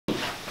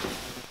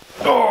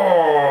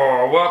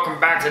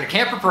back to the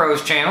Camper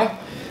Pros channel.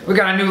 We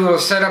got a new little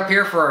setup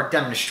here for our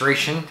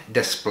demonstration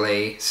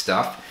display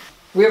stuff.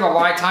 We have a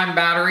Lithium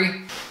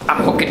battery.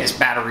 I'm hooking this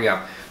battery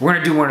up. We're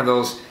gonna do one of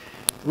those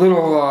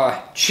little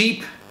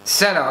cheap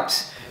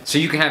setups so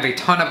you can have a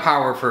ton of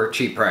power for a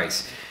cheap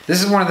price.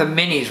 This is one of the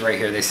minis right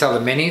here. They sell the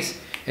minis.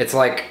 It's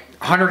like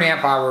 100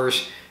 amp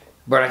hours,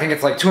 but I think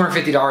it's like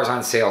 $250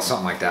 on sale,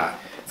 something like that.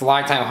 It's a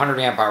Lithium 100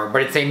 amp hour,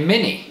 but it's a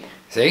mini,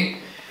 see?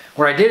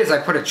 What I did is I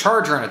put a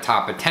charger on the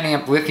top, a 10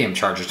 amp lithium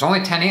charger. It's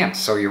only 10 amps,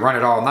 so you run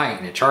it all night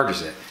and it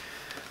charges it.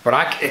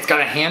 But it's got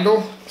a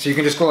handle, so you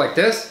can just go like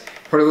this,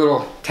 put a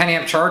little 10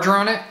 amp charger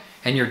on it,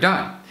 and you're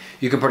done.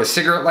 You can put a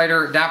cigarette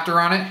lighter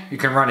adapter on it. You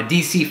can run a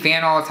DC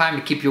fan all the time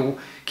to keep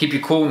you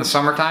cool in the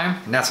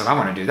summertime, and that's what I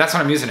want to do. That's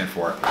what I'm using it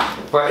for.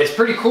 But it's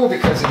pretty cool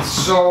because it's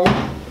so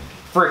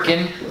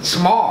freaking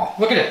small.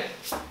 Look at it.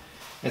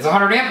 It's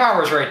 100 amp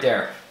hours right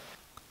there.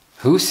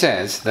 Who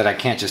says that I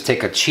can't just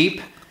take a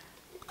cheap,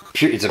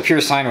 it's a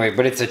pure sine wave,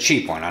 but it's a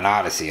cheap one, an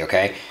Odyssey,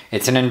 okay?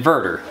 It's an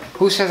inverter.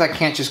 Who says I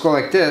can't just go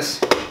like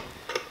this,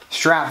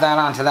 strap that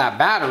onto that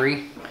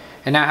battery,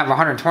 and now have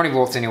 120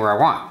 volts anywhere I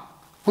want?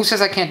 Who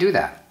says I can't do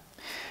that?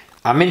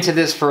 I'm into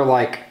this for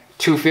like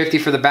 $250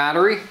 for the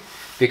battery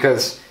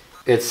because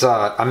it's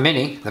a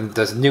mini,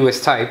 the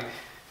newest type.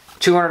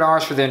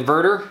 $200 for the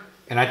inverter,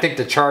 and I think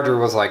the charger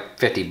was like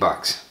 50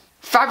 bucks.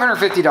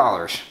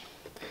 $550.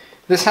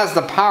 This has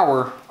the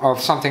power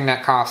of something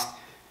that cost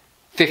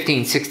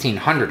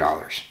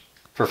 $1,600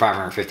 for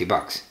 550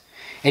 bucks.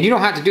 And you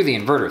don't have to do the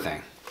inverter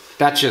thing.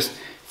 That's just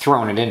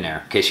throwing it in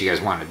there in case you guys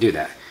want to do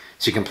that.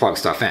 So you can plug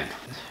stuff in.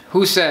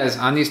 Who says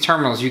on these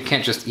terminals you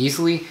can't just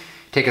easily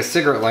take a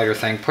cigarette lighter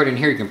thing, put in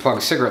here, you can plug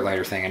a cigarette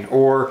lighter thing in,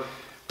 or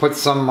put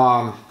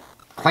some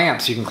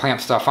clamps, you can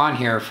clamp stuff on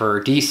here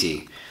for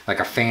DC, like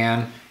a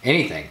fan,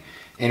 anything.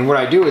 And what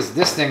I do is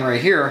this thing right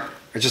here,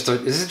 this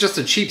is just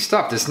a cheap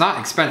stuff. This is not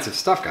expensive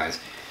stuff, guys.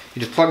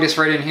 You just plug this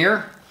right in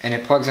here, and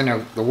it plugs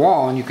into the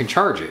wall, and you can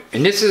charge it.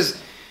 And this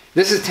is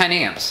 10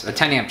 amps, a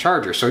 10 amp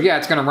charger. So yeah,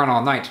 it's gonna run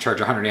all night to charge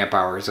 100 amp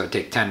hours. It'll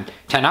take 10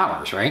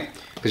 hours, right?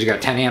 Because you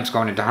got 10 amps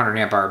going into 100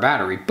 amp hour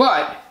battery.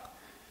 But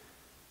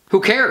who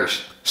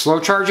cares? Slow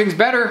charging's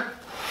better.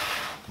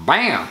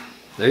 Bam,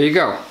 there you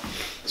go.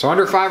 So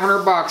under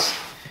 500 bucks,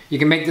 you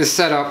can make this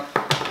setup.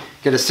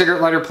 Get a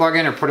cigarette lighter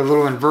plug-in or put a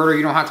little inverter.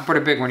 You don't have to put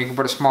a big one, you can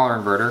put a smaller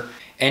inverter.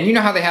 And you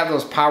know how they have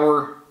those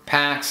power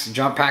packs,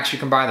 jump packs you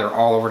can buy? They're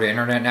all over the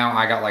internet now.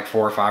 I got like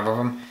 4 or 5 of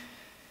them.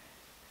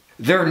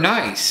 They're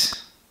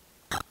nice,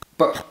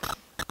 but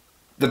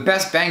the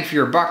best bang for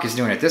your buck is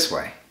doing it this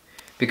way.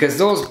 Because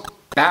those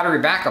battery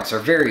backups are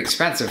very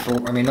expensive.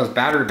 Those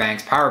battery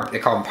banks, they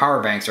call them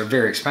power banks, are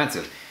very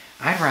expensive.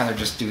 I'd rather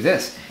just do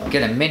this.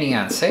 Get a mini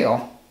on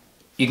sale.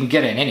 You can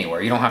get it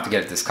anywhere. You don't have to get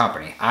it at this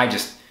company. I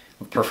just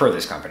prefer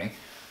this company.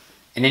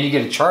 And then you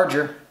get a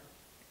charger.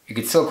 You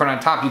get silicone on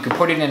top. You can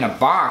put it in a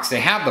box. They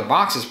have the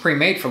boxes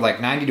pre-made for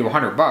like 90 to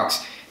 100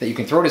 bucks that you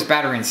can throw this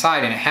battery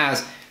inside, and it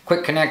has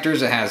quick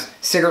connectors, it has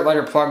cigarette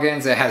lighter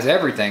plug-ins, it has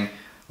everything.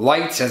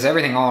 Lights, has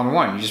everything all in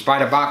one. You just buy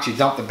the box, you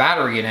dump the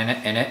battery in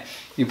it,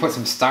 you put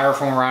some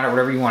styrofoam around it,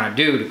 whatever you want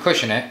to do to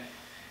cushion it,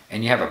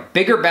 and you have a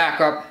bigger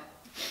backup.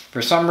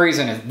 For some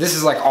reason, this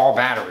is like all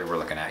battery we're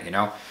looking at, you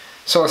know?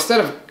 So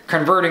instead of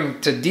converting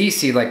to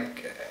DC, like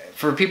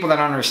for people that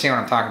don't understand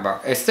what I'm talking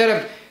about, instead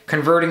of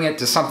converting it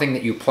to something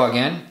that you plug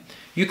in,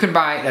 you can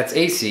buy, that's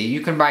AC,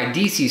 you can buy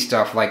DC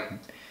stuff like,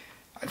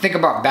 think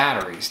about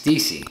batteries,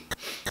 DC.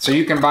 So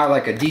you can buy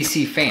like a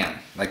DC fan,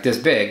 like this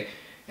big,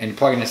 and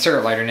plug in a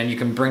cigarette lighter, and then you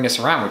can bring this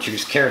around with you,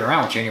 just carry it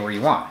around with you anywhere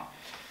you want.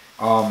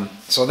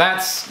 So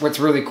that's what's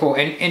really cool.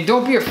 And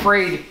don't be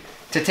afraid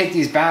to take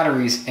these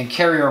batteries and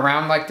carry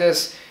around like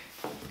this,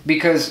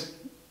 because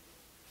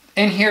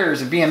in here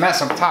there's a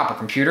BMS up top, a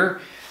computer,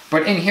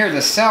 but in here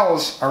the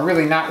cells are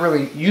really not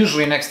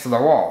usually next to the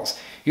walls.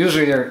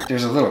 Usually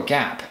there's a little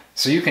gap.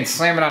 So you can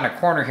slam it on the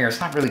corner here, it's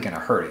not really gonna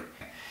hurt it.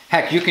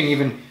 Heck, you can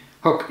even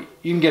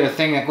you can get a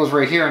thing that goes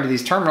right here into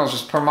these terminals,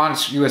 just put them on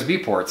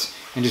USB ports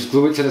and just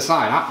glue it to the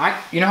side.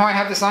 You know how I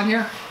have this on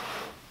here?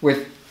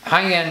 With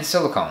high-end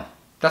silicone.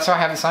 That's how I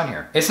have this on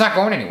here. It's not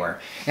going anywhere.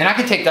 And I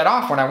can take that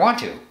off when I want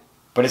to,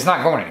 but it's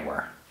not going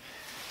anywhere.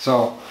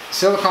 So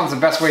silicone's the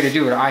best way to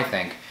do it, I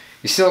think.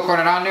 You silicone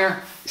it on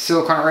there,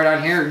 silicone it right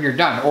on here, and you're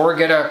done. Or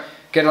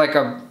get like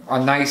a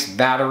nice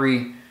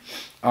battery,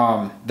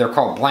 they're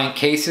called blank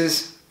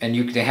cases, and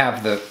they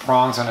have the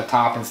prongs on the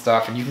top and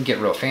stuff, and you can get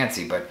real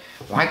fancy. But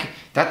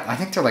I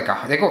think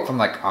they go from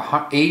like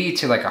 $80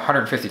 to like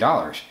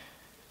 $150.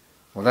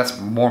 Well, that's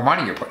more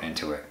money you're putting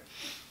into it.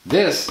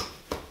 This,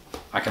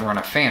 I can run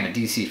a fan, a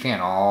DC fan,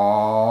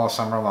 all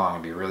summer long.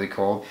 It'd be really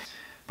cold.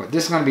 But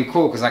this is gonna be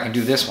cool because I can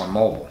do this one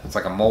mobile. It's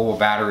like a mobile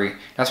battery.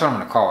 That's what I'm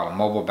gonna call it, a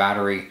mobile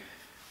battery.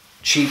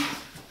 Cheap,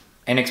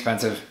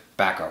 inexpensive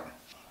backup.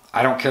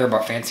 I don't care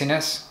about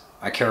fanciness.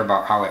 I care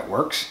about how it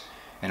works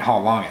and how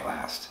long it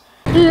lasts.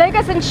 Like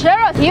us and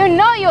share us. You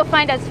know you'll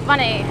find us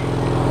funny.